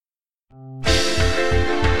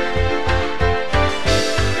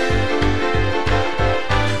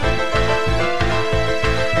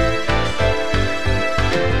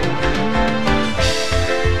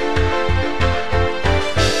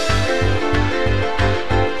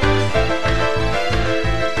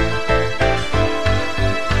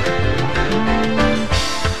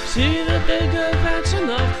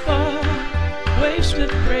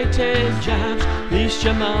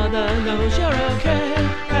your mother knows you're okay.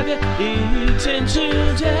 Have you eaten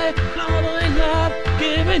today? Blowing up,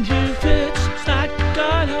 giving you fits. It's not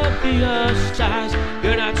gonna be your size.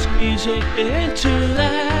 You're not squeezing into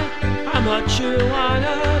that. How much you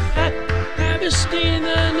wanna bet? Have you seen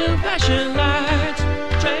the new fashion lines?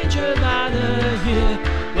 Change your by the year.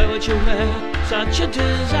 Where would you wear such a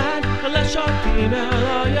design? Unless you're female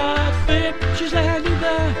or you're big. She's landing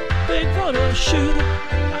the big photo shoot.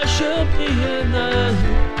 I should be in the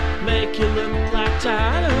loop, make you look like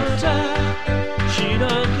Tata. She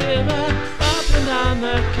don't give up and down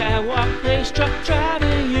the catwalk. They struck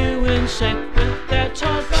driving you insane with their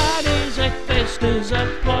tall bodies and faces of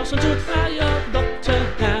porcelain to valuable to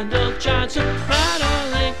handle Johnson.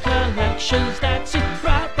 Rattling collections that's it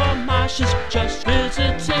right for Martians. Just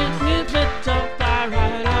visiting with little fly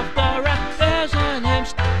right off the rack. There's an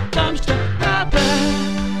empty dumpster out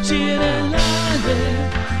there. See it in London,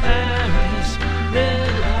 Paris,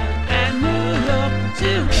 Milan, and New York.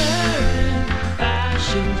 See wearing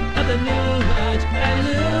fashions of the new lights and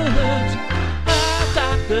new looks. I've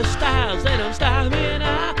got the styles, they don't style me, and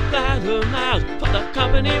I buy the miles for the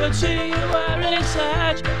company. But see you wearing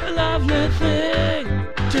such a lovely thing.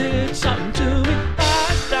 Did something to me.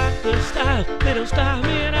 I've got the style, they don't style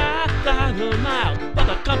me, and I buy the miles for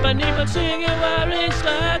the company. But see you wearing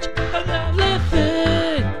such a lovely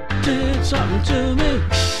thing. Did something to me.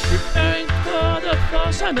 Preparing for the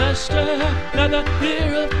fall semester, another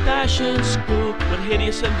year of fashion school. What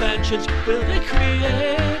hideous inventions will they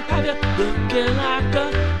create? Have you looking like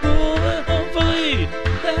a fool? But hopefully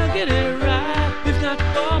they'll get it right. We've got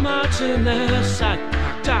Walmart's in their sight.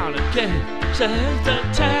 Knocked down again, says the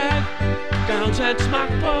tag. Gowns and smock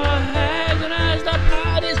for hags, and as the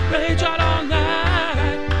parties rage on all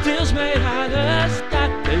night, deals made out of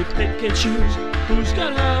stock. They pick and choose who's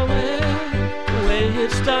gonna win. The way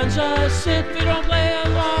it's done's a sin. If you don't play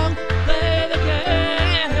along, play the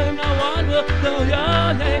game. No one will know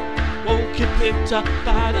your name. Won't get picked up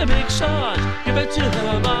by the big stars. Give it to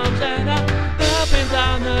the moms and up and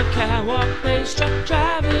down the catwalk. They struck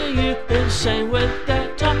driving you insane with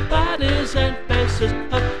their top bodies and faces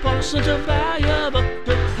of porcelain to valuable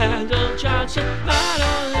to handle Johnson.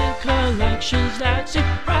 Modeling collections that's it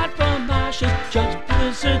right from Martians. Just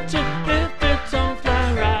visiting if it don't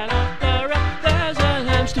fly right off the rack. There's an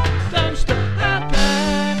empty dumpster out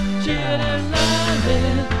there. See it in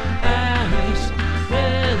London, Paris,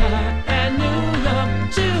 Milan, and New York.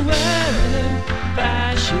 See wearing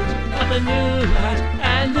fashions of the new lights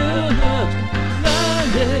and new looks.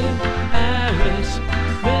 London, Paris,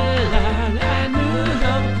 Milan, and New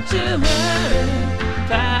York. See wearing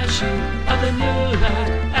fashion of the new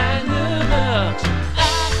lights and new looks.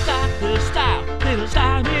 I've got the style, little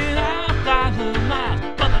style me out by the mile.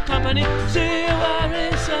 For the company, see you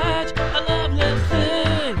wearing such a lovely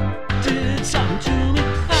thing. Did something to me.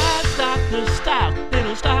 I've got the style,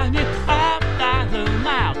 little style me out by the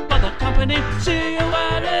mile. For the company, see you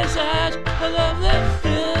wearing such a lovely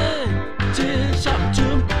thing. Did something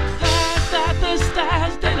to me. I've got the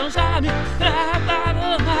styles, they don't style me. I've got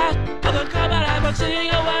the miles. For the company, but see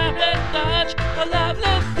you wearing such a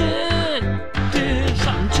lovely thing. Did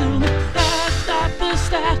something to me. I've got the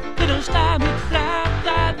styles, they don't style me. I've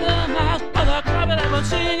got the miles. For the company, but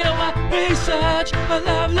see you wearing such a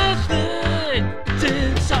lovely thing.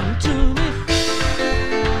 Did something to me.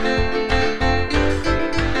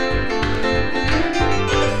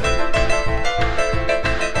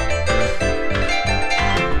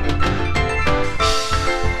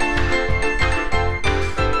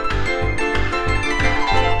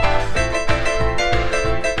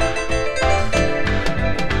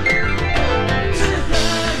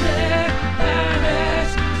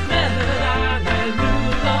 Paris, Milan, and New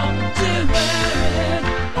York. To wearing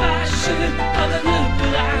fashion